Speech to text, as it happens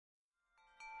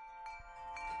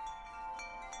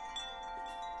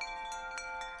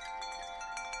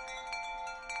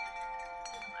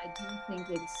do think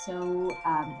it's so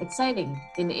exciting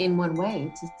in one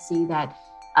way to see that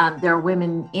there are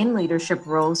women in leadership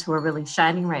roles who are really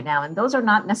shining right now. And those are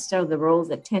not necessarily the roles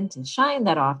that tend to shine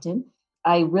that often.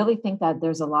 I really think that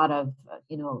there's a lot of,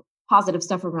 positive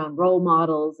stuff around role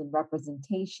models and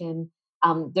representation.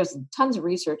 There's tons of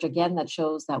research, again, that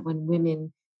shows that when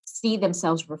women see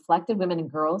themselves reflected, women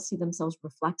and girls see themselves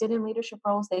reflected in leadership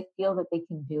roles, they feel that they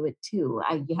can do it too.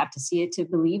 You have to see it to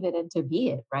believe it and to be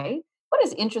it, right? What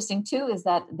is interesting too is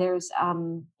that there's,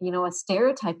 a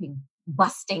stereotyping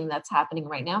busting that's happening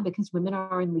right now because women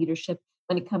are in leadership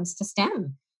when it comes to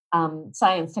STEM,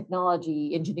 science,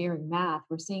 technology, engineering, math.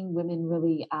 We're seeing women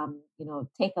really,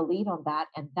 take a lead on that,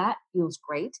 and that feels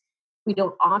great. We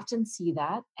don't often see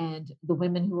that, and the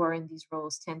women who are in these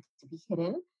roles tend to be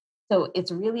hidden. So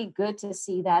it's really good to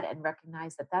see that and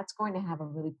recognize that that's going to have a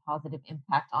really positive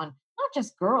impact on not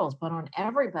just girls, but on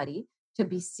everybody. To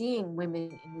be seeing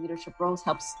women in leadership roles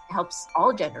helps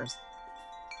all genders.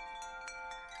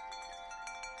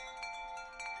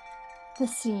 The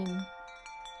Scene.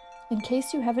 In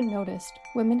case you haven't noticed,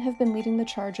 women have been leading the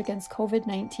charge against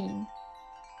COVID-19.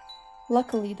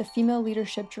 Luckily, the female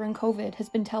leadership during COVID has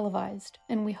been televised,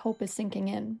 and we hope is sinking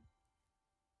in.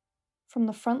 From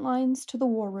the front lines to the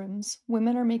war rooms,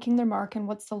 women are making their mark in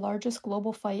what's the largest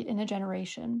global fight in a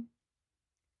generation.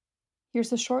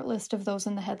 Here's a short list of those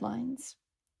in the headlines.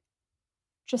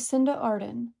 Jacinda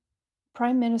Ardern,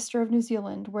 Prime Minister of New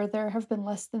Zealand, where there have been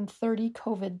less than 30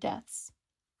 COVID deaths.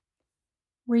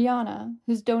 Rihanna,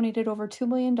 who's donated over $2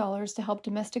 million to help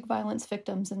domestic violence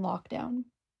victims in lockdown.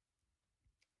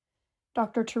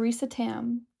 Dr. Theresa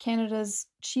Tam, Canada's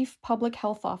Chief Public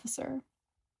Health Officer.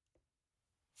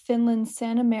 Finland's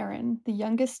Sanna Marin, the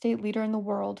youngest state leader in the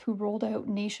world who rolled out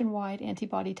nationwide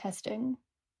antibody testing.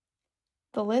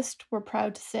 The list, we're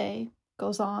proud to say,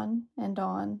 goes on and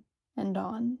on and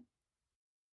on.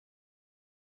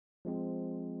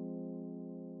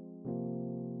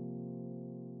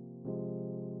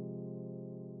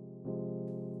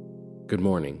 Good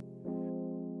morning,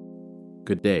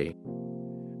 good day,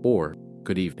 or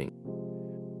good evening,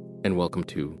 and welcome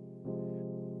to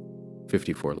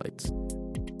 54 Lights.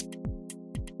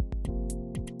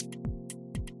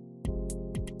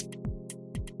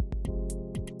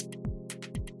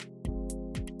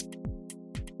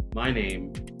 My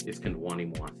name is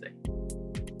Kandwani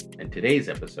Mwase, and today's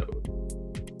episode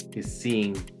is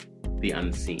Seeing the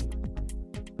Unseen.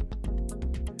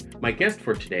 My guest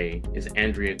for today is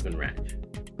Andrea Gunraj.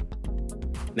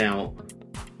 Now,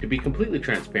 to be completely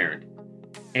transparent,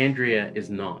 Andrea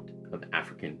is not of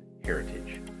African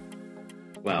heritage.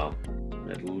 Well,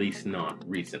 at least not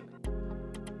recently.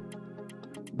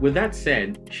 With that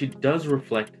said, she does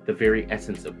reflect the very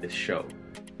essence of this show.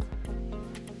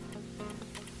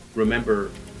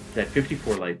 Remember that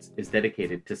 54 Lights is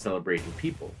dedicated to celebrating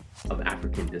people of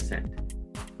African descent,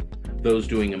 those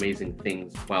doing amazing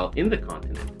things while in the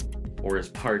continent or as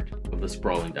part of the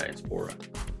sprawling diaspora.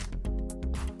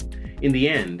 In the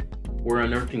end, we're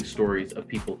unearthing stories of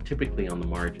people typically on the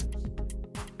margins,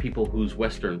 people whose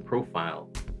Western profile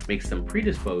makes them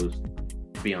predisposed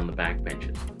to be on the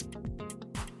backbenches.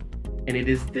 And it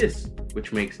is this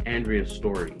which makes Andrea's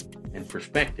story and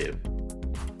perspective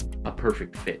a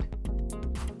perfect fit.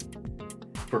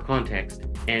 For context,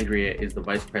 Andrea is the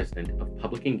Vice President of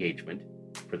Public Engagement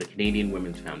for the Canadian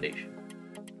Women's Foundation.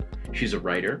 She's a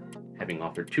writer, having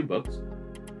authored 2 books,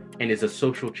 and is a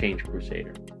social change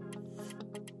crusader.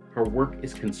 Her work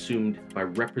is consumed by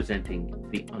representing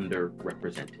the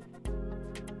underrepresented.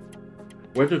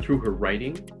 Whether through her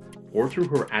writing or through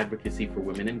her advocacy for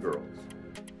women and girls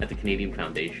at the Canadian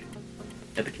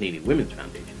Women's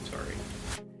Foundation,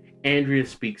 Andrea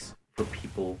speaks for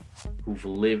people who've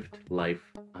lived life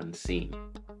unseen.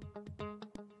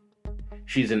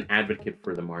 She's an advocate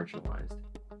for the marginalized.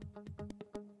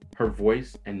 Her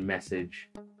voice and message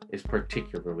is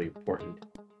particularly important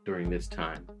during this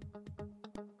time.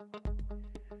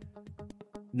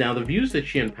 Now, the views that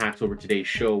she unpacks over today's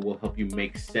show will help you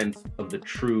make sense of the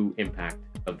true impact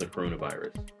of the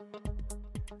coronavirus.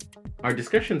 Our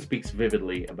discussion speaks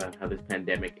vividly about how this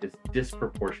pandemic is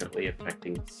disproportionately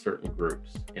affecting certain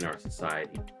groups in our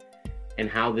society, and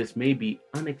how this may be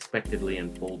unexpectedly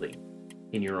unfolding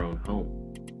in your own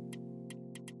home.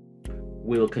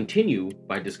 We'll continue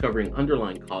by discovering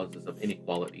underlying causes of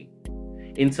inequality,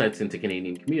 insights into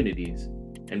Canadian communities,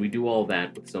 and we do all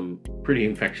that with some pretty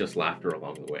infectious laughter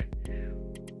along the way.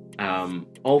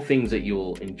 All things that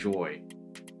you'll enjoy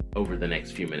over the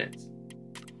next few minutes.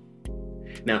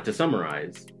 Now, to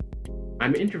summarize,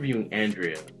 I'm interviewing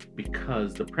Andrea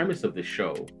because the premise of this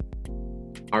show,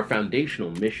 our foundational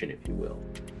mission, if you will,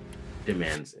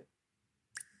 demands it.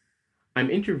 I'm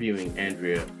interviewing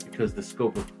Andrea because the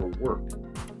scope of her work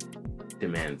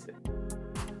demands it.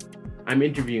 I'm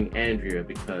interviewing Andrea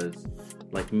because,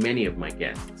 like many of my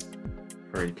guests,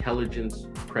 her intelligence,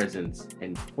 presence,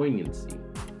 and poignancy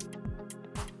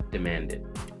demand it.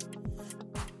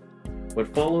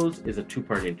 What follows is a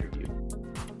two-part interview,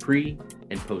 pre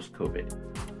and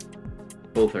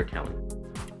post-COVID. Both are telling.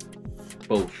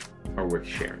 Both are worth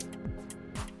sharing.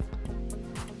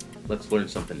 Let's learn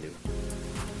something new.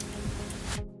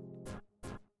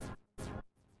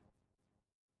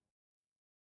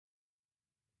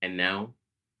 And now,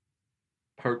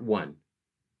 part one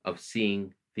of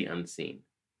Seeing the Unseen,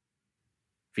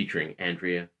 featuring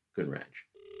Andrea Gunraj.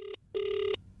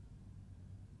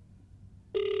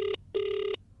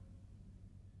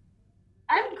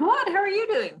 I'm good. How are you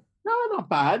doing? No, not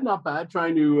bad, not bad.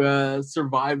 Trying to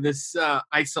survive this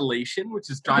isolation, which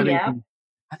is driving,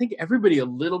 I think, everybody a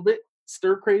little bit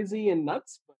stir crazy and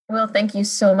nuts. Well, thank you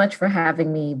so much for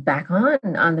having me back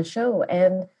on the show.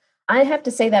 And I have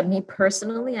to say that me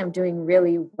personally, I'm doing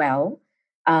really well.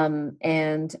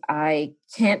 And I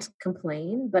can't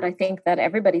complain, but I think that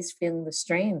everybody's feeling the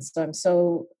strain. So I'm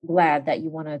so glad that you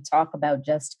want to talk about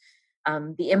just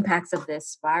the impacts of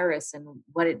this virus and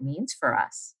what it means for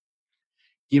us.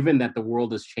 Given that the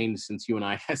world has changed since you and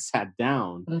I have sat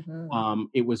down,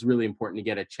 it was really important to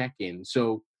get a check-in.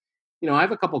 So, I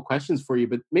have a couple of questions for you,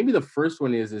 but maybe the first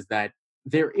one is that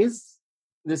there is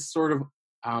this sort of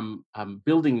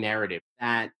building narrative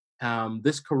that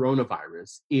this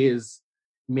coronavirus is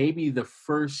maybe the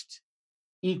first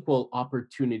equal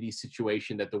opportunity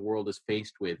situation that the world is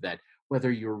faced with, that whether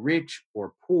you're rich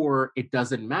or poor, it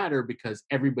doesn't matter because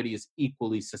everybody is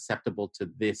equally susceptible to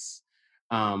this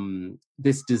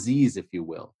disease, if you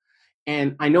will.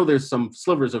 And I know there's some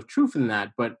slivers of truth in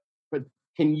that, but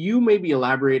can you maybe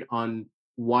elaborate on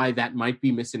why that might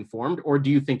be misinformed, or do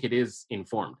you think it is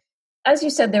informed? As you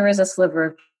said, there is a sliver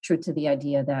of truth to the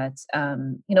idea that,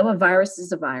 a virus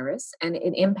is a virus and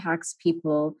it impacts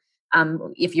people.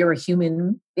 If you're a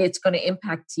human, it's going to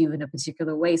impact you in a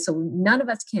particular way. So none of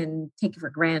us can take it for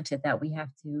granted that we have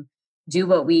to do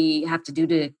what we have to do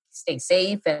to stay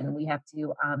safe, and we have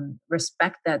to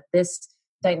respect that this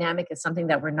dynamic is something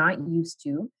that we're not used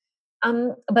to.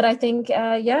 But I think,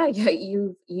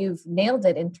 you've nailed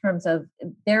it in terms of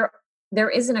there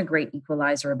isn't a great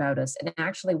equalizer about us. And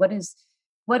actually, what is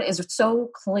so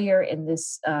clear in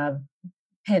this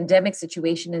pandemic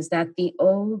situation is that the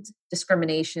old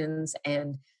discriminations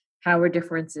and power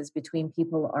differences between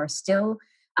people are still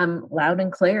loud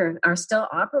and clear, are still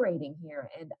operating here.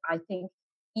 And I think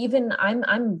even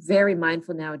I'm very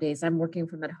mindful nowadays. I'm working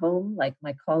from at home, like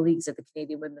my colleagues at the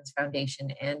Canadian Women's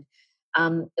Foundation, and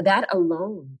that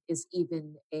alone is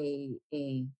even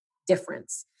a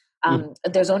difference.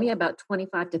 There's only about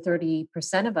 25 to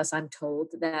 30% of us, I'm told,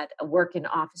 that work in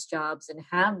office jobs and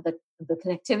have the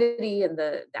connectivity and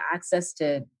the access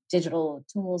to digital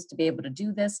tools to be able to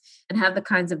do this and have the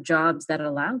kinds of jobs that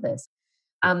allow this.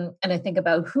 And I think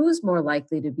about who's more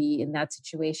likely to be in that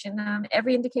situation.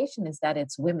 Every indication is that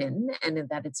it's women, and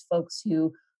that it's folks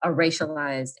who are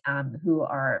racialized, who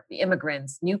are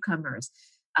immigrants, newcomers.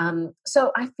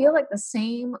 So I feel like the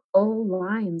same old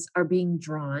lines are being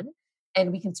drawn,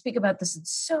 and we can speak about this in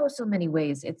so many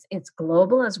ways. It's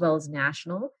global as well as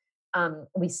national.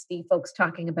 We see folks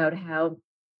talking about how,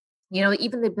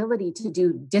 even the ability to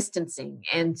do distancing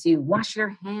and to wash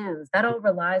your hands, that all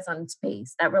relies on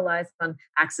space, that relies on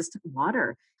access to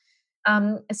water.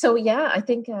 I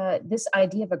think this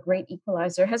idea of a great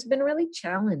equalizer has been really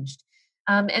challenged.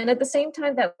 And at the same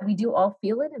time that we do all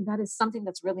feel it, and that is something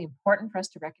that's really important for us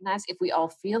to recognize. If we all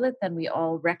feel it, then we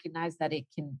all recognize that it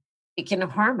can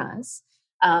harm us,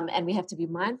 and we have to be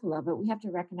mindful of it. We have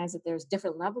to recognize that there's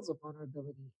different levels of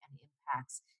vulnerability and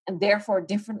impacts, and therefore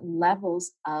different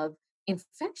levels of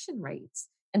infection rates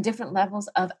and different levels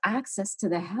of access to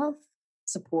the health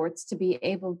supports to be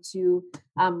able to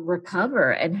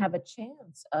recover and have a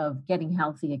chance of getting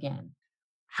healthy again.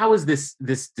 How is this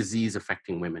disease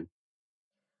affecting women?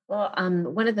 Well,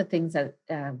 one of the things that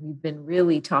we've been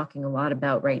really talking a lot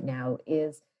about right now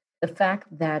is the fact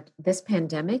that this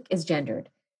pandemic is gendered.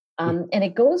 And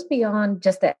it goes beyond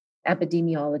just the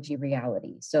epidemiology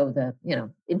reality. So the,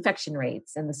 infection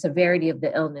rates and the severity of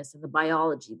the illness and the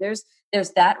biology. There's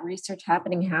that research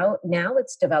happening. How now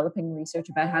it's developing research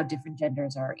about how different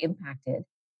genders are impacted.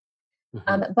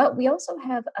 But we also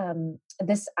have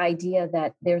this idea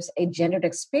that there's a gendered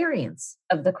experience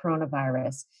of the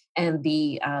coronavirus and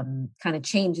the kind of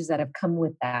changes that have come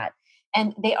with that.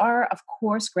 And they are, of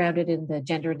course, grounded in the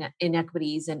gender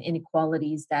inequities and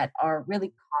inequalities that are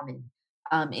really common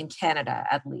in Canada,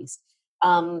 at least.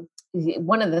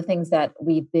 one of the things that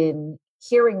we've been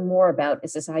hearing more about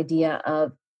is this idea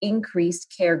of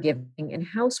increased caregiving and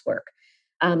housework.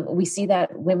 We see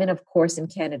that women, of course, in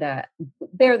Canada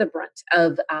bear the brunt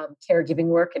of caregiving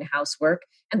work and housework,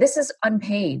 and this is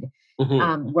unpaid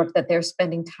work that they're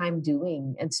spending time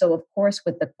doing. And so, of course,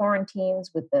 with the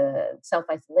quarantines, with the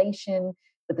self-isolation,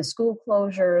 with the school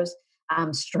closures,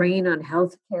 strain on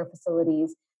healthcare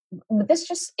facilities, this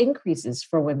just increases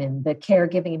for women the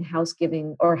caregiving and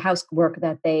housegiving or housework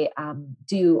that they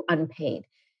do unpaid.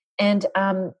 And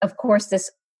of course, this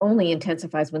only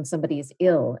intensifies when somebody is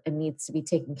ill and needs to be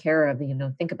taken care of.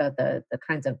 Think about the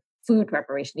kinds of food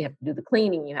preparation. You have to do the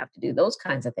cleaning, you have to do those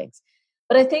kinds of things.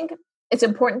 But I think it's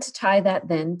important to tie that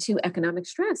then to economic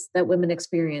stress that women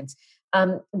experience.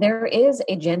 There is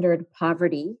a gendered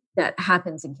poverty that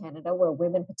happens in Canada where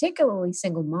women, particularly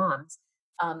single moms,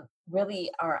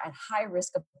 really are at high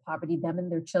risk of poverty, them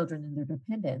and their children and their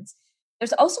dependents.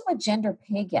 There's also a gender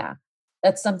pay gap.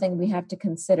 That's something we have to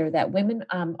consider that women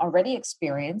already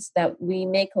experience, that we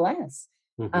make less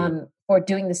for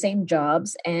doing the same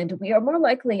jobs. And we are more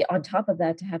likely on top of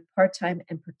that to have part-time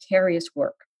and precarious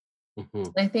work.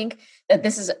 I think that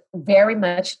this is very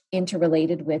much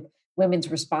interrelated with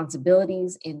women's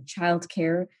responsibilities in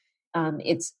childcare.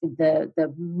 It's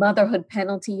the motherhood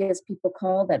penalty, as people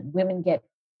call, that women get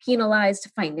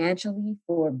penalized financially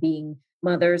for being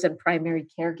mothers and primary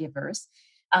caregivers.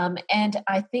 And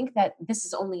I think that this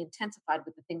is only intensified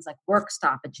with the things like work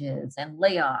stoppages and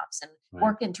layoffs and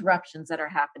work interruptions that are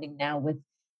happening now with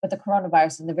the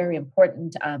coronavirus and the very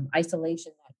important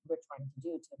isolation that we're trying to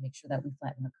do to make sure that we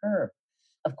flatten the curve.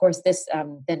 Of course, this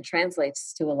then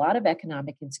translates to a lot of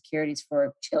economic insecurities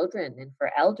for children and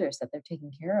for elders that they're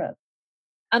taking care of.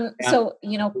 So,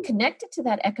 connected to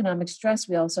that economic stress,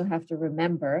 we also have to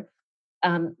remember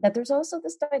that there's also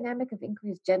this dynamic of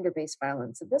increased gender-based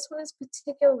violence. And this one is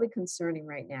particularly concerning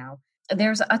right now.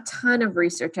 There's a ton of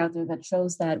research out there that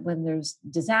shows that when there's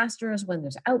disasters, when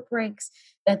there's outbreaks,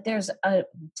 that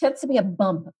tends to be a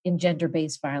bump in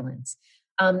gender-based violence.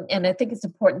 And I think it's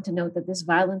important to note that this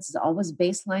violence is always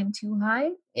baseline too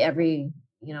high. Every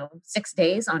 6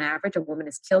 days on average, a woman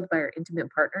is killed by her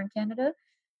intimate partner in Canada.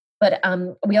 But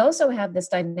we also have this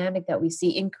dynamic that we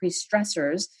see increased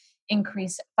stressors,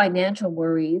 increased financial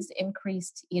worries,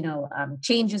 increased,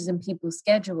 changes in people's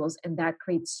schedules, and that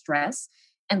creates stress.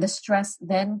 And the stress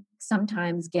then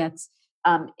sometimes gets,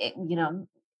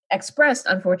 expressed,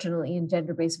 unfortunately, in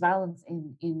gender-based violence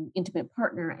in intimate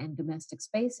partner and domestic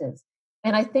spaces.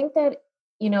 And I think that,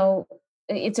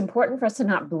 it's important for us to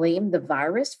not blame the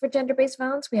virus for gender-based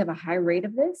violence. We have a high rate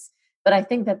of this, but I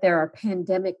think that there are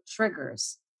pandemic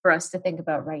triggers for us to think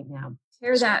about right now.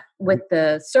 Pair that with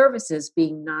the services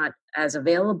being not as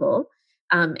available,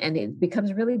 and it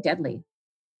becomes really deadly.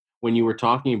 When you were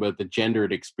talking about the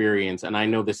gendered experience, and I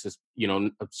know this is,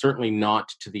 certainly not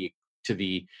to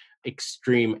the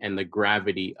extreme and the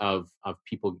gravity of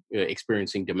people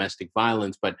experiencing domestic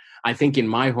violence, but I think in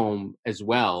my home as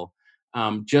well,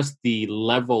 just the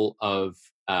level of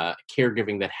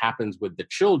caregiving that happens with the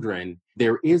children,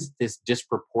 there is this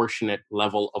disproportionate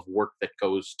level of work that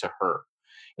goes to her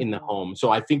in the home.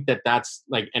 So I think that's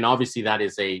and obviously that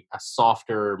is a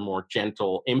softer, more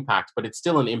gentle impact, but it's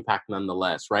still an impact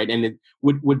nonetheless, right? And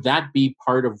would that be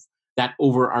part of that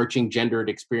overarching gendered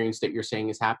experience that you're saying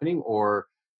is happening? Or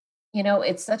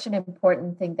it's such an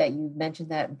important thing that you mentioned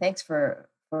that, and thanks for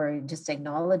just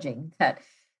acknowledging that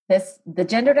the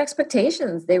gendered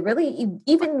expectations, they really,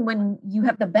 even when you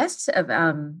have the best of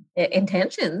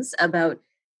intentions about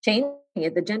changing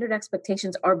it, the gendered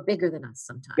expectations are bigger than us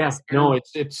sometimes. Yeah, no,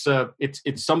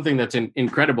 it's something that's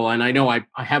incredible, and I know I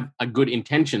have a good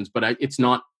intentions, but it's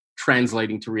not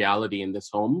translating to reality in this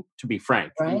home, to be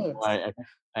frank. Right.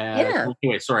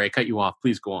 Anyway, sorry, I cut you off.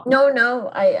 Please go on. No,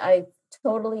 I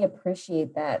totally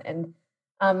appreciate that. And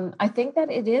I think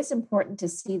that it is important to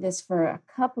see this for a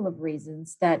couple of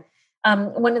reasons. That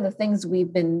one of the things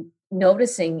we've been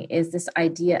noticing is this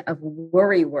idea of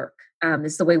worry work,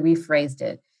 is the way we phrased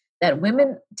it. That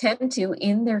women tend to,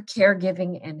 in their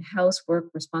caregiving and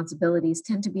housework responsibilities,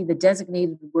 tend to be the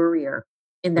designated worrier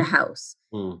in the house.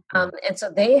 And so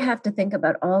they have to think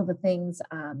about all the things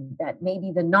that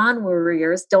maybe the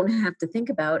non-worriers don't have to think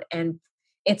about. And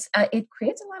it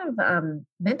creates a lot of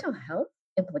mental health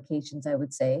implications, I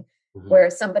would say,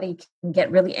 where somebody can get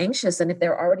really anxious. And if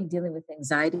they're already dealing with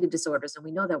anxiety disorders, and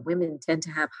we know that women tend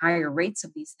to have higher rates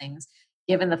of these things,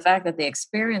 given the fact that they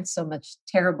experience so much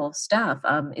terrible stuff,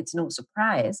 it's no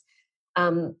surprise.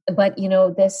 But,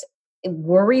 this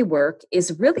worry work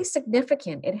is really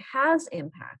significant. It has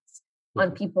impacts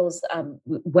on people's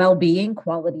well-being,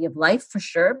 quality of life for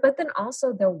sure, but then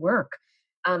also their work.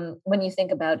 when you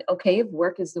think about, okay, if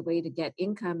work is the way to get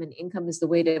income and income is the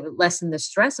way to lessen the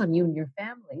stress on you and your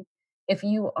family, if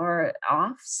you are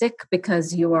off sick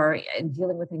because you are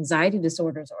dealing with anxiety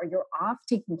disorders, or you're off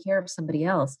taking care of somebody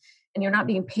else and you're not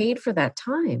being paid for that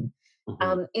time,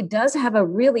 it does have a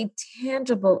really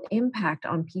tangible impact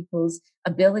on people's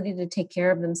ability to take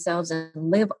care of themselves and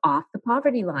live off the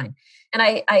poverty line. And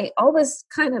I always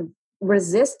kind of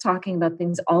resist talking about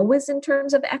things always in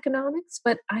terms of economics,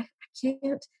 but I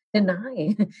can't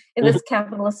deny in this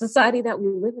capitalist society that we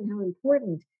live in how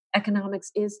important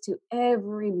economics is to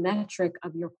every metric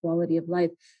of your quality of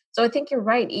life. So I think you're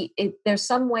right. There's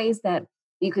some ways that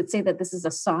you could say that this is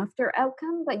a softer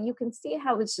outcome, but you can see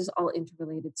how it's just all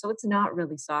interrelated. So it's not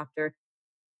really softer.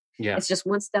 Yeah. It's just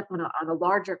one step on a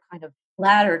larger kind of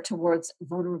ladder towards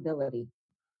vulnerability.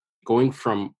 Going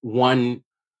from one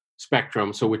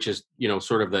spectrum, so which is,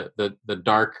 sort of the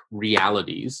dark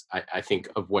realities, I think,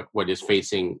 of what is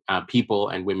facing people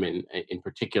and women in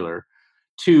particular,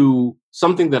 to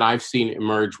something that I've seen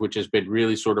emerge, which has been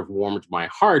really sort of warmed my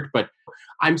heart. But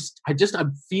I'm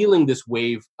feeling this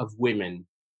wave of women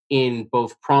in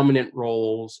both prominent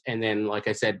roles, and then, like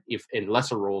I said, if in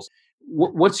lesser roles.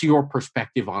 What's your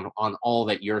perspective on all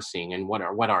that you're seeing, and what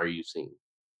are you seeing?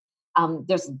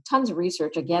 There's tons of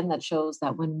research, again, that shows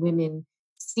that when women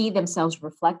see themselves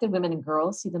reflected, women and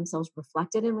girls see themselves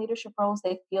reflected in leadership roles,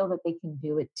 they feel that they can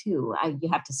do it too. You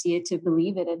have to see it to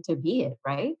believe it and to be it,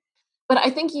 right? But I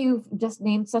think you've just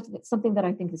named something that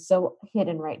I think is so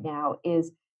hidden right now,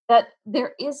 is that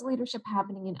there is leadership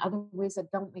happening in other ways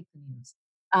that don't make the news.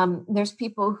 There's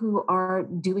people who are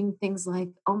doing things like,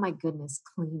 oh my goodness,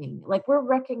 cleaning. Like, we're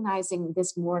recognizing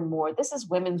this more and more. This is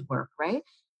women's work, right?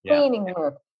 Yeah. Cleaning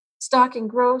work, stocking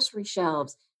grocery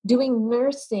shelves, doing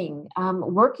nursing,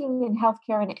 working in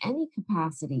healthcare in any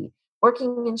capacity,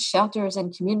 working in shelters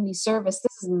and community service.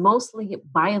 This is mostly,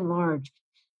 by and large,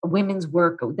 women's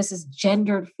work. This is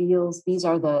gendered fields. These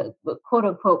are the quote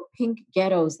unquote pink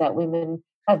ghettos that women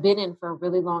have been in for a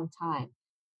really long time.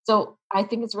 So I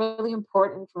think it's really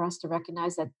important for us to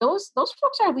recognize that those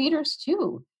folks are leaders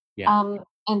too. Yeah.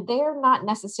 And they're not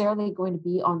necessarily going to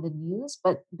be on the news,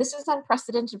 but this is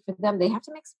unprecedented for them. They have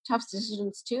to make some tough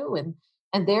decisions too.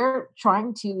 And they're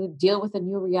trying to deal with a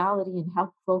new reality and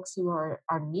help folks who are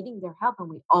needing their help. And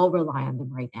we all rely on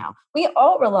them right now. We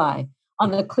all rely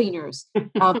on the cleaners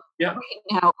right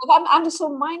now. I'm just so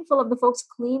mindful of the folks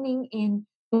cleaning in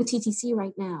the TTC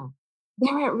right now.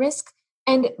 They're at risk.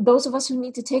 And those of us who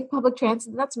need to take public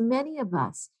transit, that's many of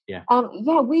us. Yeah.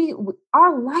 We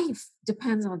our life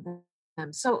depends on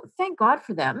them. So thank God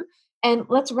for them. And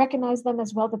let's recognize them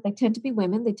as well, that they tend to be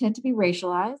women, they tend to be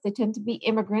racialized, they tend to be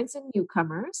immigrants and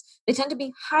newcomers, they tend to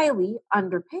be highly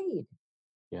underpaid.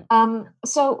 Yeah.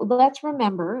 So let's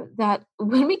remember that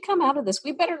when we come out of this,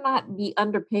 we better not be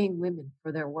underpaying women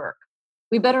for their work.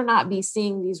 We better not be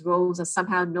seeing these roles as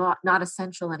somehow not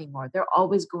essential anymore. They're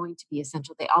always going to be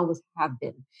essential. They always have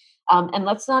been. And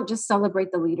let's not just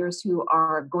celebrate the leaders who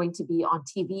are going to be on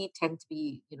TV, tend to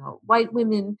be, white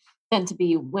women, tend to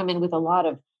be women with a lot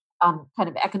of kind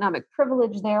of economic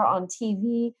privilege there on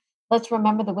TV. Let's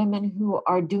remember the women who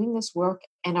are doing this work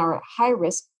and are at high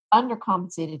risk,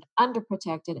 undercompensated,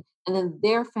 underprotected, and then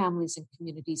their families and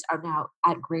communities are now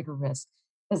at greater risk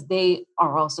because they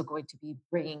are also going to be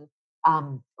bringing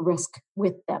risk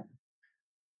with them.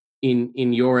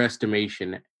 In your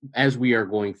estimation, as we are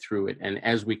going through it and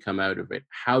as we come out of it,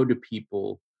 how do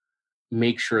people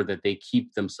make sure that they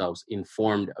keep themselves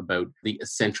informed about the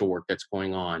essential work that's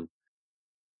going on?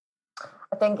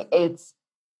 I think it's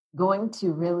going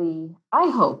to really, I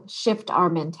hope, shift our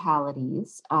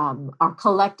mentalities, our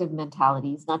collective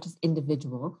mentalities, not just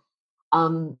individual,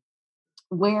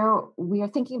 where we are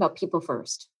thinking about people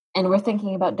first. And we're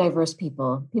thinking about diverse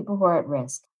people who are at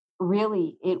risk.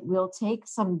 Really, it will take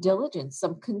some diligence,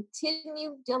 some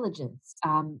continued diligence,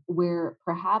 where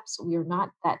perhaps we are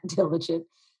not that diligent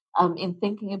in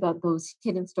thinking about those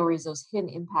hidden stories, those hidden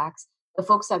impacts, the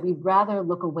folks that we'd rather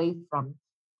look away from,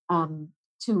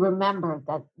 to remember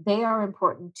that they are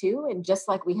important too. And just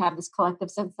like we have this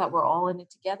collective sense that we're all in it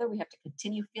together, we have to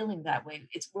continue feeling that way.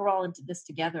 We're all into this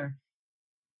together.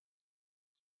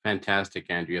 Fantastic,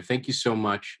 Andrea. Thank you so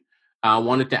much. I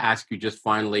wanted to ask you just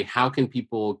finally, how can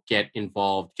people get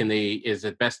involved? Is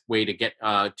the best way to get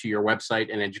to your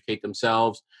website and educate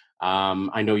themselves?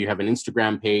 I know you have an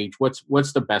Instagram page.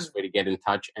 What's the best way to get in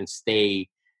touch and stay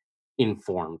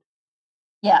informed?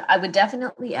 Yeah, I would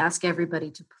definitely ask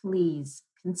everybody to please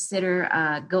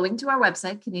consider going to our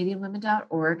website,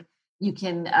 canadianwomen.org. You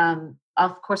can,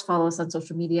 of course, follow us on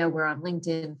social media. We're on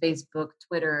LinkedIn, Facebook,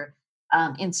 Twitter,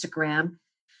 Instagram.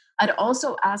 I'd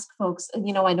also ask folks, I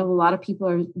know a lot of people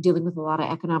are dealing with a lot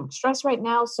of economic stress right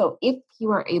now. So if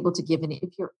you are able to give and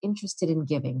if you're interested in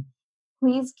giving,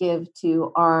 please give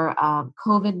to our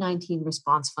COVID-19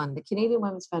 Response Fund. The Canadian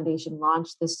Women's Foundation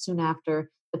launched this soon after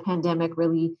the pandemic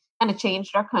really kind of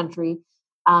changed our country.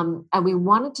 And we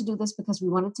wanted to do this because we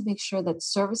wanted to make sure that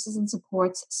services and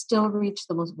supports still reach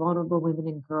the most vulnerable women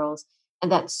and girls,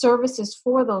 and that services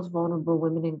for those vulnerable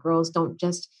women and girls don't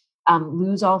just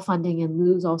lose all funding and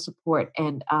lose all support.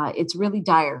 And it's really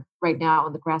dire right now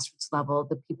on the grassroots level,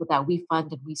 the people that we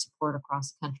fund and we support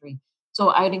across the country. So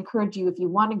I'd encourage you, if you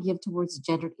want to give towards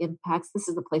gendered impacts, this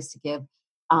is the place to give.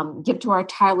 Give to our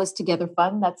Tireless Together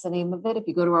Fund. That's the name of it. If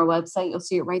you go to our website, you'll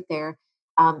see it right there.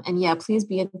 And yeah, please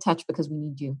be in touch because we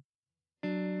need you.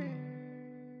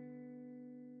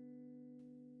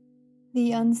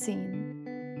 The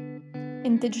unseen.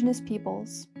 Indigenous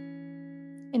peoples.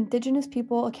 Indigenous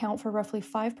people account for roughly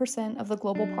 5% of the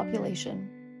global population.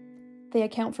 They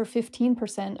account for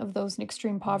 15% of those in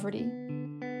extreme poverty.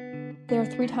 They are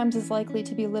 3 times as likely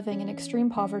to be living in extreme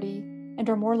poverty and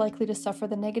are more likely to suffer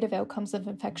the negative outcomes of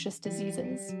infectious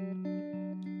diseases.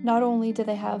 Not only do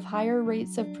they have higher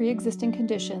rates of pre-existing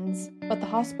conditions, but the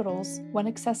hospitals, when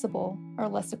accessible, are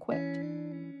less equipped.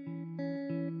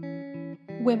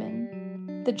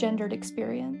 Women, the gendered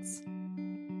experience.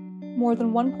 More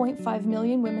than 1.5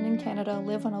 million women in Canada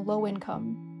live on a low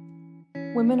income.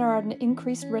 Women are at an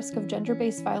increased risk of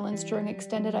gender-based violence during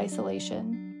extended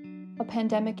isolation. A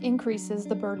pandemic increases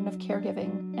the burden of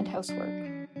caregiving and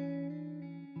housework.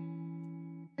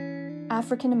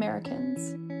 African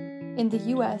Americans. In the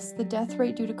U.S., the death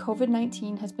rate due to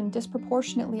COVID-19 has been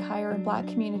disproportionately higher in Black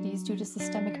communities due to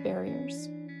systemic barriers.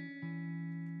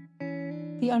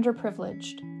 The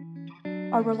underprivileged.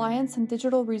 Our reliance on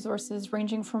digital resources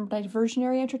ranging from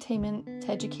diversionary entertainment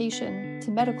to education to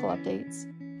medical updates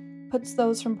puts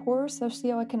those from poorer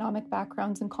socioeconomic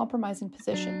backgrounds in compromising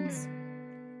positions.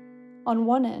 On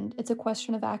one end, it's a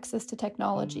question of access to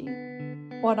technology,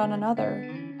 but on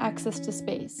another, access to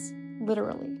space,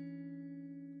 literally.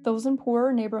 Those in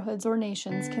poorer neighborhoods or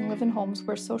nations can live in homes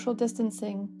where social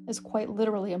distancing is quite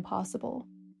literally impossible.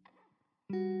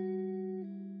 Do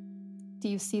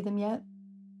you see them yet?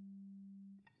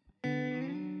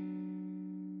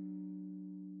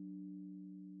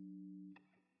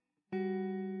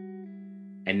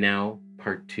 And now,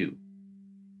 part 2,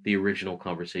 the original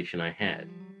conversation I had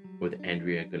with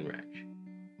Andrea Gunrach.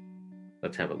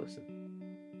 Let's have a listen.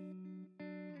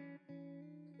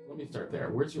 Let me start there.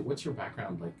 What's your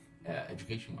background like,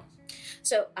 education-wise?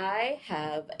 So I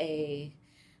have a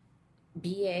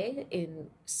BA in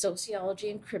sociology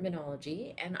and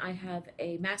criminology, and I have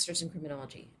a master's in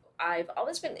criminology. I've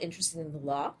always been interested in the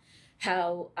law,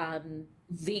 how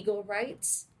legal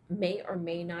rights may or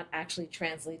may not actually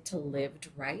translate to lived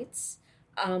rights.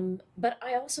 But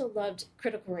I also loved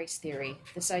critical race theory,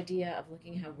 this idea of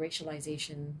looking how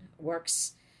racialization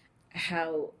works,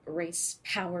 how race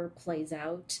power plays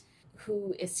out,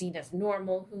 who is seen as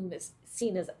normal, who is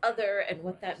seen as other, and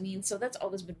what that means. So that's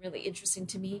always been really interesting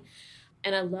to me.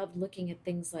 And I loved looking at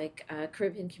things like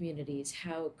Caribbean communities,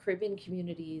 how Caribbean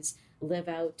communities live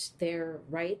out their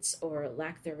rights or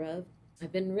lack thereof.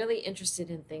 I've been really interested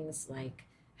in things like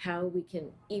how we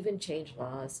can even change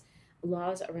laws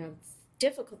around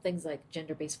difficult things like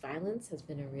gender-based violence has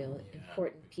been a real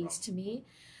important piece to me.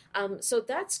 So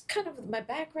that's kind of my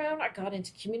background. I got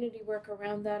into community work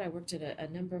around that. I worked at a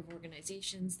number of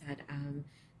organizations that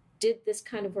did this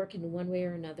kind of work in one way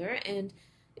or another. And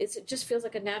it just feels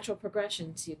like a natural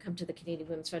progression to come to the Canadian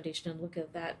Women's Foundation and look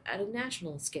at that at a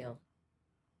national scale.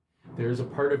 There's a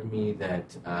part of me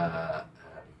that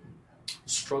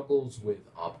struggles with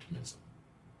optimism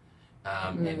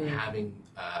and having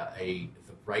the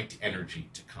right energy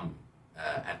to come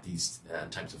at these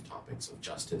types of topics of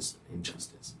justice and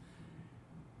injustice.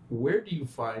 Where do you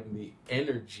find the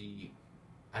energy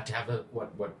to have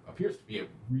what appears to be a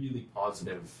really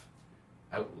positive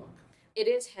outlook? It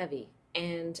is heavy.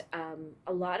 And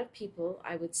a lot of people,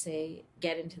 I would say,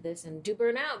 get into this and do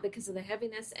burn out because of the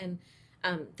heaviness and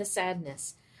the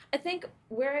sadness. I think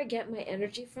where I get my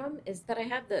energy from is that I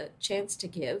have the chance to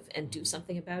give and do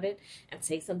something about it and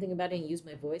say something about it and use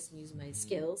my voice and use my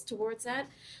skills towards that.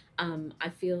 I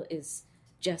feel is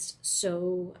just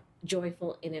so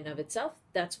joyful in and of itself.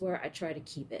 That's where I try to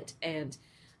keep it. And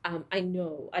I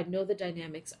know the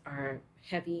dynamics are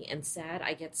heavy and sad.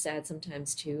 I get sad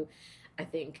sometimes too. I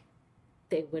think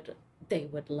the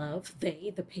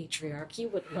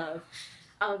patriarchy would love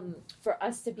for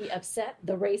us to be upset.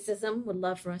 The racism would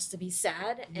love for us to be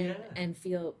sad and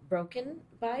feel broken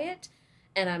by it.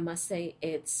 And I must say,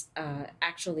 it's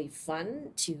actually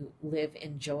fun to live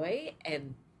in joy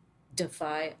and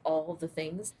defy all the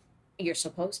things you're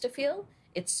supposed to feel.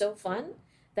 It's so fun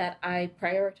that I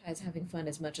prioritize having fun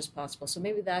as much as possible. So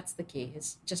maybe that's the key,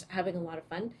 is just having a lot of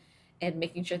fun and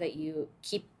making sure that you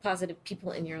keep positive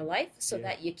people in your life so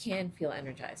that you can feel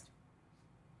energized.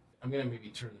 I'm going to maybe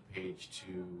turn the page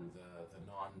to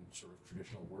the non sort of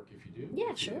traditional work, if you do.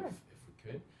 Yeah, sure. If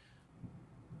we could.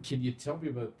 Can you tell me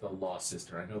about The Lost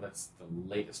Sister? I know that's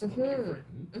the latest book you've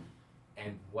written.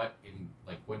 And what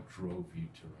drove you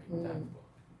to write that book?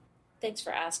 Thanks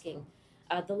for asking.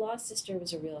 The Lost Sister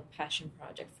was a real passion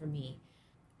project for me.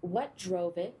 What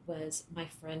drove it was my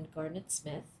friend Garnet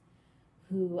Smith,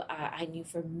 who I knew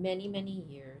for many, many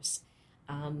years.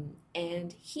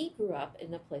 And he grew up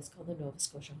in a place called the Nova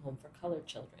Scotia Home for Colored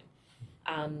Children.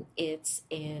 It's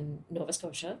in Nova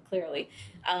Scotia, clearly.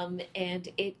 And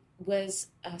it was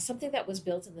something that was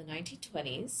built in the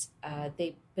 1920s.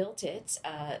 They built it,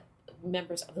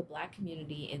 members of the Black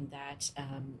community in that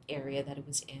area that it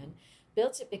was in,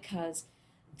 built it because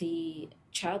the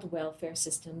child welfare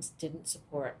systems didn't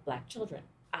support Black children.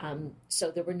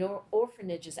 So there were no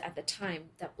orphanages at the time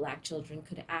that Black children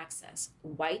could access.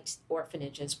 White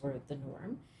orphanages were the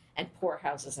norm, and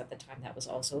poorhouses at the time, that was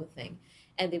also a thing.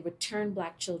 And they would turn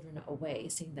Black children away,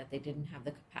 saying that they didn't have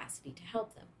the capacity to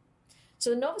help them. So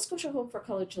the Nova Scotia Home for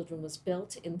Colored Children was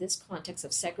built in this context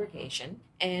of segregation,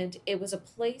 and it was a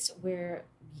place where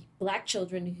Black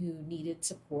children who needed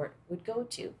support would go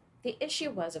to. The issue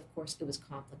was, of course, it was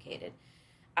complicated.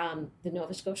 The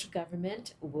Nova Scotia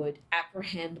government would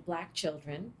apprehend Black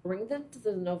children, bring them to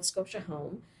the Nova Scotia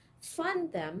Home,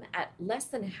 fund them at less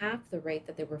than half the rate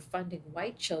that they were funding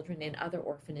white children in other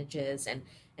orphanages and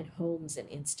homes and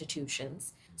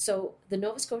institutions. So the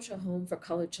Nova Scotia Home for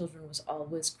Colored Children was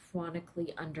always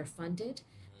chronically underfunded.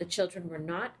 The children were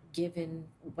not given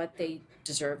what they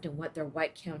deserved and what their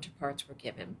white counterparts were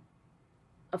given.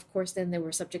 Of course, then they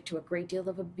were subject to a great deal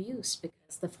of abuse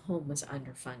because the home was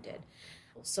underfunded.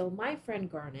 So my friend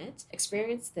Garnet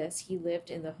experienced this. He lived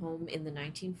in the home in the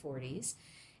 1940s,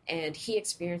 and he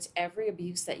experienced every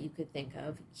abuse that you could think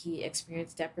of. He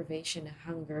experienced deprivation,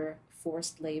 hunger,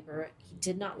 forced labor. He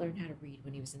did not learn how to read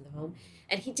when he was in the home,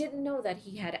 and he didn't know that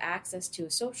he had access to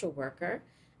a social worker,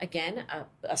 again,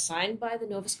 assigned by the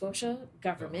Nova Scotia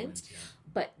government,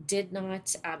 but did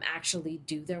not actually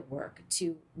do their work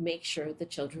to make sure the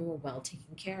children were well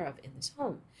taken care of in this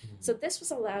home. So this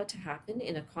was allowed to happen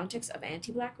in a context of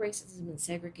anti-Black racism and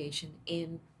segregation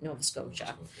in Nova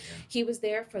Scotia. He was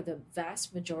there for the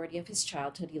vast majority of his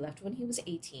childhood. He left when he was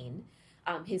 18.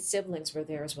 His siblings were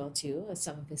there as well, too.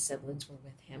 Some of his siblings were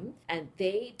with him. And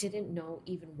they didn't know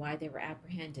even why they were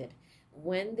apprehended.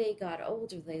 When they got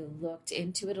older, they looked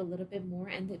into it a little bit more,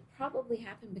 and it probably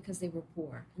happened because they were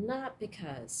poor, not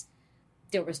because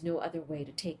there was no other way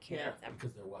to take care of them.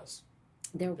 Because there was.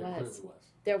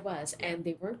 There was, and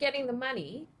they weren't getting the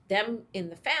money, them in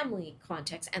the family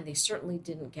context, and they certainly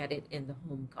didn't get it in the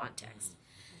home context.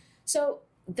 So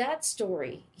that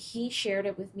story, he shared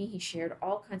it with me. He shared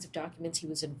all kinds of documents. He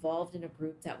was involved in a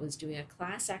group that was doing a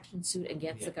class action suit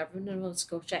against the government of Nova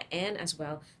Scotia and as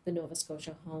well the Nova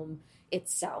Scotia Home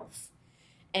itself.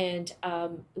 And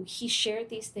he shared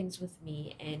these things with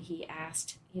me, and he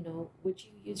asked, would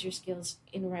you use your skills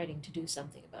in writing to do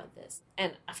something about this?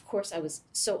 And of course, I was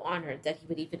so honored that he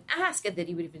would even ask and that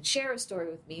he would even share a story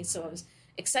with me. So I was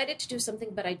excited to do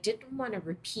something, but I didn't want to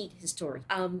repeat his story.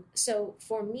 So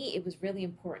for me, it was really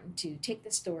important to take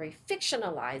the story,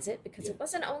 fictionalize it, because it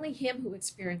wasn't only him who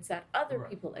experienced that, other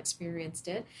people experienced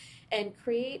it, and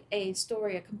create a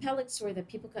story, a compelling story that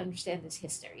people can understand this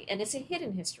history. And it's a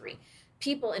hidden history.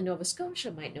 People in Nova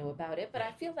Scotia might know about it, but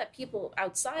I feel that people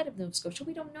outside of Nova Scotia,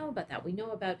 we don't know about that. We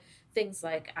know about things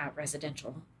like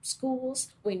residential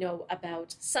schools. We know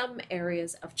about some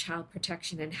areas of child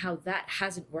protection and how that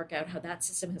hasn't worked out, how that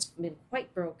system has been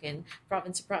quite broken,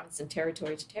 province to province and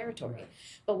territory to territory. Right.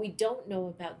 But we don't know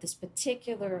about this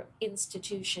particular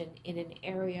institution in an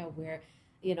area where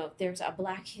there's a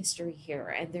Black history here,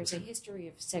 and there's a history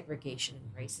of segregation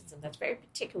and racism that's very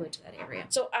particular to that area.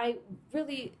 So I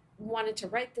really wanted to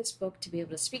write this book to be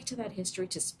able to speak to that history,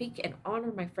 to speak and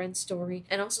honor my friend's story,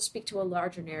 and also speak to a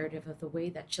larger narrative of the way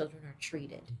that children are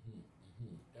treated.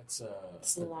 That's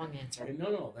a long answer.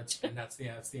 No, that's the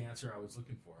answer I was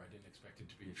looking for. I didn't expect it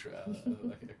to be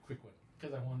a quick one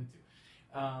because I wanted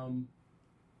to.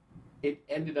 It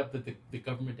ended up that the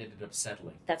government ended up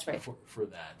settling. That's right. For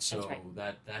that. So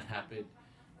that happened.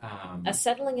 A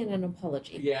settling and an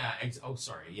apology. Yeah.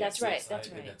 Sorry. Yes, that's right.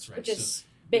 That's right. Which is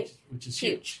big. Which is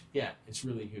huge. Yeah, it's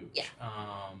really huge. Yeah.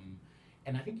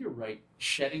 And I think you're right.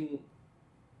 Shedding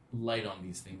light on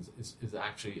these things is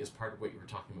actually is part of what you were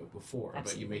talking about before.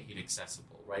 Absolutely. But you make it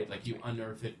accessible, right? Like you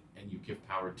unearth it and you give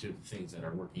power to the things that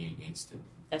are working against it.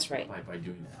 That's right. By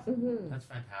doing that. Mm-hmm. That's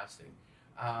fantastic.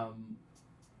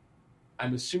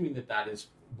 I'm assuming that is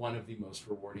one of the most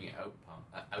rewarding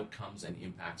outcomes and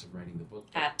impacts of writing the book.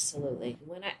 Absolutely.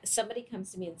 When somebody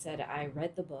comes to me and said, I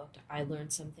read the book, I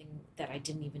learned something that I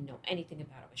didn't even know anything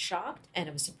about. I was shocked and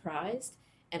I was surprised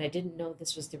and I didn't know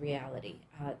this was the reality.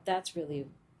 That's really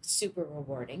super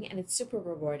rewarding. And it's super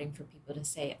rewarding for people to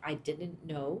say, I didn't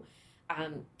know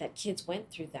that kids went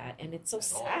through that. And it's so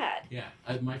sad. Yeah.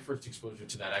 My first exposure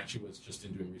to that actually was just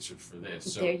in doing research for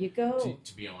this. So there you go.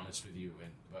 To be honest with you.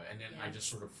 And then I just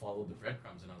sort of followed the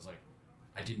breadcrumbs and I was like,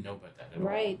 I didn't know about that at all.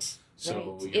 Right.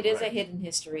 So right. It is a hidden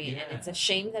history, Yeah. and it's a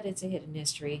shame that it's a hidden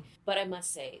history. But I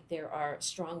must say, there are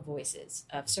strong voices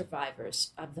of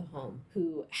survivors of the home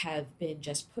who have been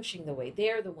just pushing the way.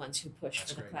 They're the ones who pushed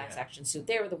for the class action suit.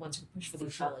 They were the ones who pushed for the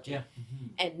apology. Yeah. Mm-hmm.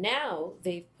 And now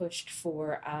they've pushed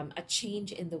for a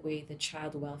change in the way the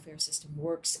child welfare system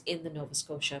works in the Nova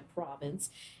Scotia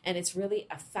province. And it's really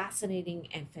a fascinating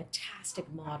and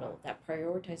fantastic model that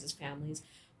prioritizes families,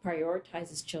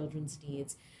 prioritizes children's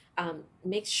needs,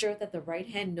 makes sure that the right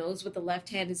hand knows what the left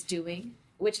hand is doing,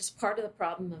 which is part of the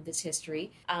problem of this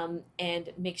history,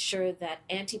 and make sure that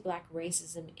anti-Black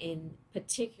racism in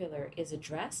particular is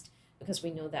addressed, because we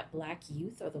know that Black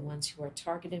youth are the ones who are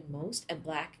targeted most, and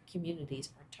Black communities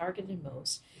are targeted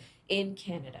most in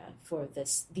Canada for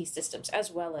these systems,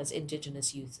 as well as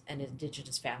Indigenous youth and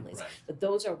Indigenous families. Right. But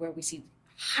those are where we see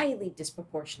highly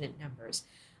disproportionate numbers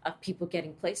of people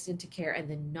getting placed into care and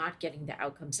then not getting the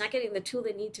outcomes, not getting the tool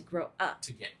they need to grow up.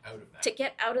 To get out of that. To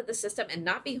get out of the system and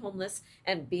not be homeless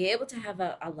and be able to have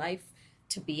a life,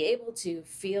 to be able to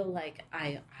feel like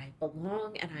I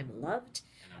belong and I'm loved.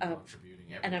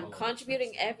 And I'm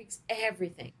contributing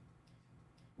everything.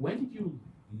 When did you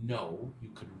know you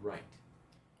could write?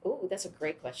 Oh, that's a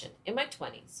great question. In my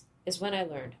 20s is when I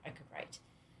learned I could write.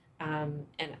 And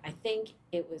I think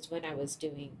it was when I was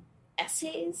doing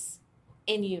essays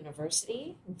in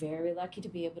university. Very lucky to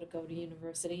be able to go to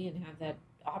university and have that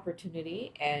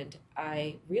opportunity. And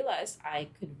I realized I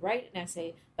could write an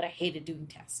essay, but I hated doing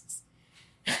tests.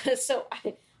 So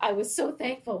I was so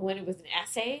thankful when it was an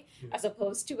essay as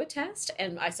opposed to a test.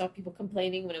 And I saw people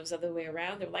complaining when it was the other way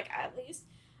around. They were like, at least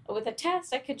with a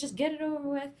test, I could just get it over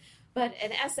with. But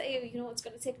an essay, it's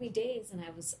going to take me days. And I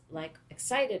was like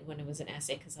excited when it was an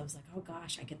essay because I was like, oh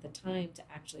gosh, I get the time to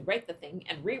actually write the thing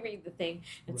and reread the thing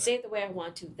and say it the way I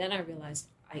want to. Then I realized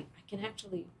I can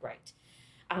actually write.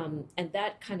 And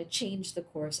that kind of changed the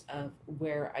course of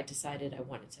where I decided I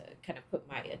wanted to kind of put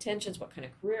my attentions, what kind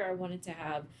of career I wanted to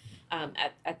have.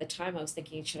 At the time, I was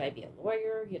thinking, should I be a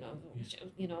lawyer?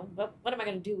 What am I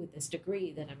going to do with this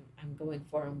degree that I'm going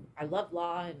for? I love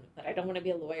law, but I don't want to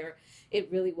be a lawyer. It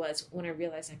really was when I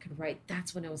realized I could write.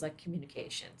 That's when I was like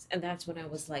communications, and that's when I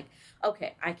was like,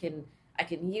 okay, I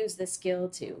can use this skill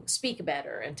to speak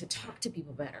better and to talk to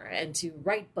people better and to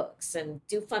write books and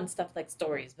do fun stuff like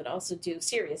stories, but also do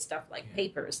serious stuff like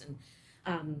papers.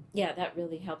 And that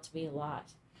really helped me a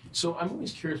lot. So I'm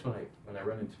always curious when I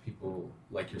run into people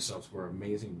like yourselves who are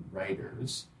amazing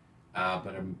writers,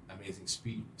 but amazing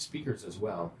speakers as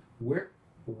well. Where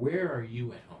are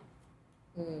you at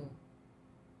home?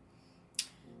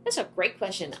 That's a great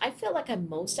question. I feel like I'm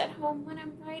most at home when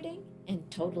I'm writing and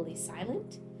totally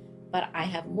silent. But I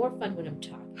have more fun when I'm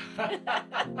talking.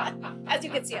 As you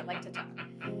can see, I like to talk.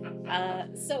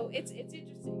 So it's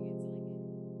interesting.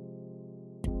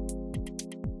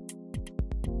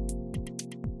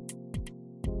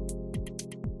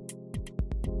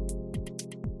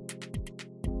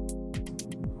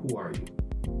 Who are you?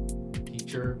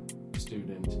 Teacher,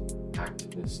 student,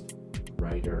 activist,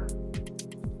 writer,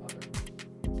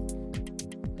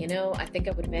 I think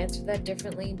I would have answered that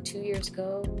differently 2 years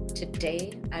ago.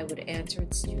 Today, I would answer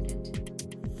it student.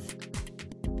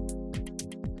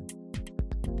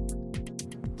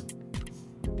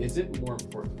 Is it more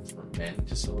important for men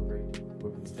to celebrate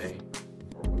Women's Day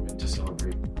or women to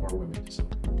celebrate Women's Day?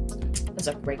 That's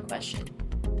a great question.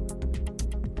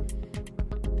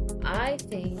 I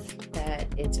think that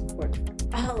it's important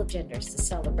for all genders to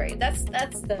celebrate. That's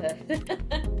the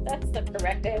that's the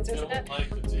correct answer.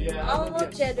 All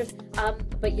genders.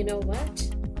 But you know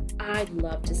what? I'd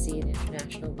love to see an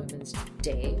International Women's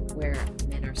Day where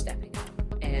men are stepping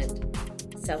up and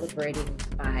celebrating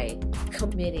by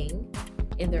committing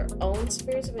in their own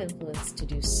spheres of influence to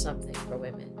do something for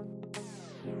women.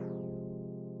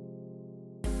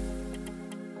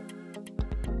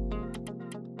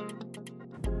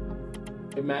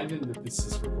 Imagine that this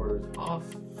is recorded off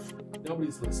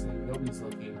Nobody's listening. Nobody's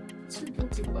looking. It's your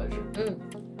guilty pleasure.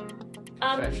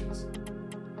 Confessions.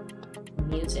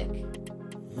 Music.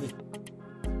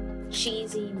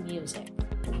 Cheesy music.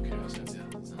 Okay, I was gonna say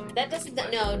that doesn't.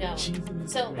 No.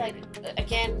 So, like,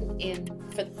 again,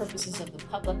 for the purposes of the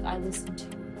public, I listen to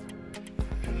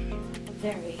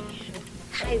very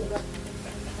high level,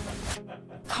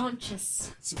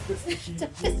 conscious,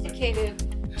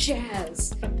 sophisticated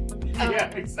jazz. Yeah,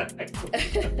 exactly.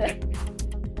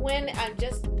 When I'm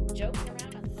just joking around.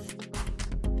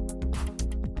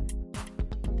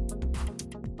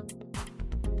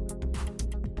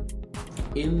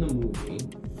 In the movie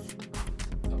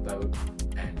about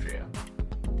Andrea,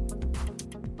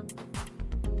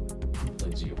 who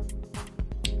plays you?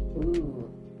 Ooh.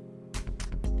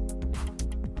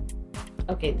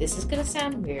 Okay, this is gonna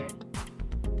sound weird,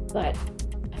 but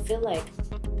I feel like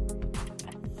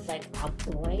a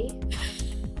boy,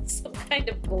 some kind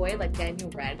of boy, like Daniel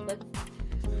Radcliffe,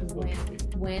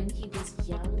 when he was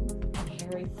young and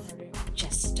Harry Potter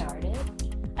just started.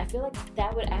 I feel like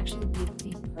that would actually be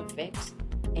the perfect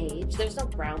age. There's no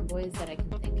brown boys that I can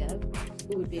think of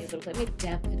who would be able to play. Maybe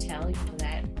Dev Patel, you know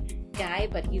that guy,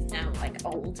 but he's now like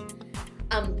old.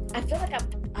 I feel like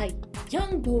a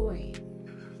young boy,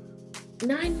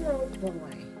 9-year-old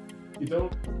boy. You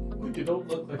don't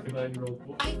look like a 9-year-old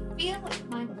boy. I feel like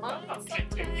my mind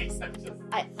sometimes.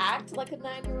 I act like a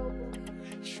 9-year-old boy.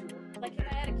 Sure. Like if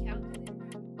I had a calculator.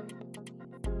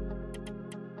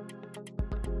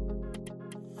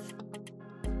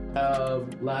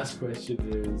 Last question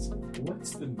is,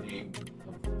 what's the name of the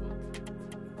book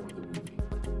or the movie?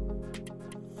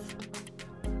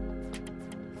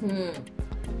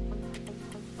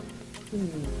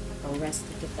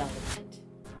 Arrested Development.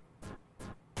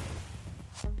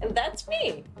 And that's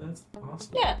me. That's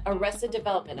awesome. Yeah, Arrested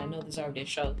Development. I know there's already a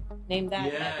show named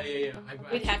that. Yeah.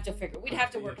 We'd have to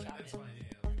workshop That's it. fine. Yeah.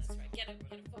 That's right. Get a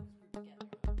focus group together.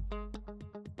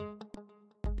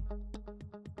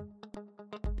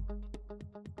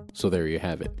 So there you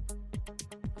have it.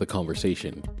 The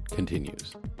conversation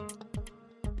continues.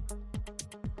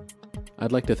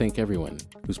 I'd like to thank everyone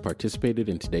who's participated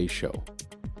in today's show,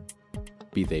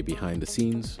 be they behind the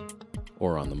scenes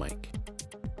or on the mic.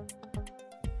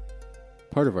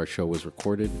 Part of our show was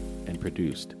recorded and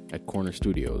produced at Corner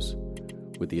Studios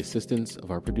with the assistance of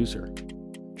our producer,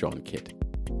 John Kitt.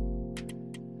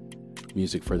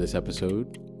 Music for this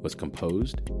episode was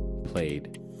composed,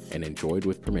 played, and enjoyed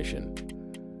with permission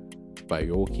by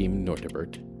Joachim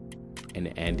Nortebert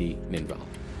and Andy Ninval.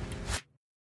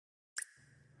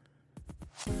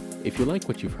 If you like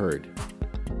what you've heard,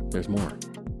 there's more.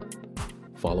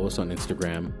 Follow us on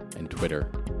Instagram and Twitter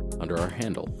under our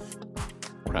handle,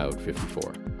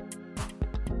 Crowd54.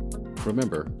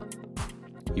 Remember,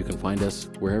 you can find us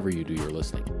wherever you do your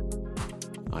listening.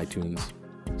 iTunes,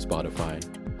 Spotify,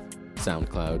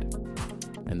 SoundCloud,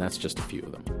 and that's just a few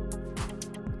of them.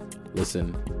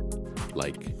 Listen,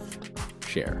 like,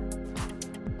 share.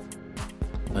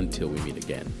 Until we meet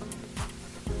again.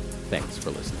 Thanks for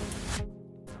listening.